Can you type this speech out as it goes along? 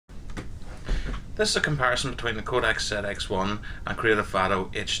This is a comparison between the Kodak ZX1 and Creative Vado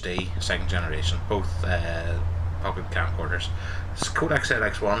HD second generation, both pocket camcorders. This Kodak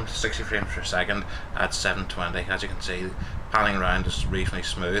ZX1, 60 frames per second at 720. As you can see, panning around is reasonably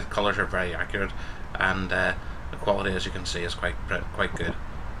smooth, colours are very accurate, and the quality, as you can see, is quite good.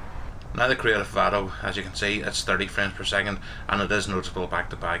 Now the Creative Vado, as you can see, it's 30 frames per second, and it is noticeable back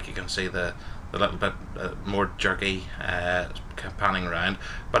to back. You can see the little bit more jerky panning around,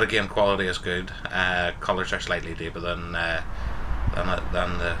 but again, quality is good. Colours are slightly deeper than the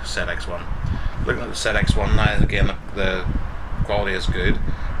ZX1. Looking at the ZX1 now, again, the quality is good.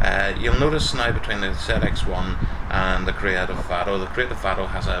 You'll notice now between the ZX1 and the Creative Vado, the Creative Vado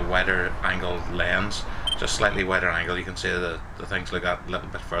has a wider angled lens, just slightly wider angle. You can see the things look at a little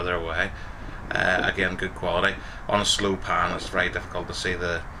bit further away. Again, good quality. On a slow pan, it's very difficult to see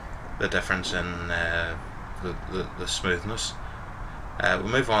the difference in the smoothness. We'll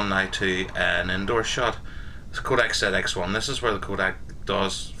move on now to an indoor shot. It's Kodak ZX1. This is where the Kodak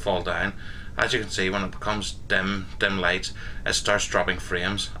does fall down. As you can see, when it becomes dim light, it starts dropping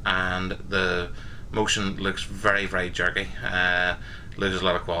frames, and the motion looks very jerky. Loses a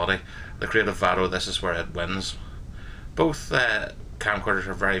lot of quality. The Creative Vado, this is where it wins. Both camcorders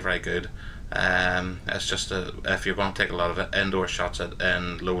are very good. It's just if you're going to take a lot of indoor shots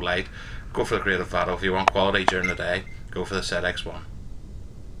in low light, go for the Creative Vado. If you want quality during the day, go for the ZX1.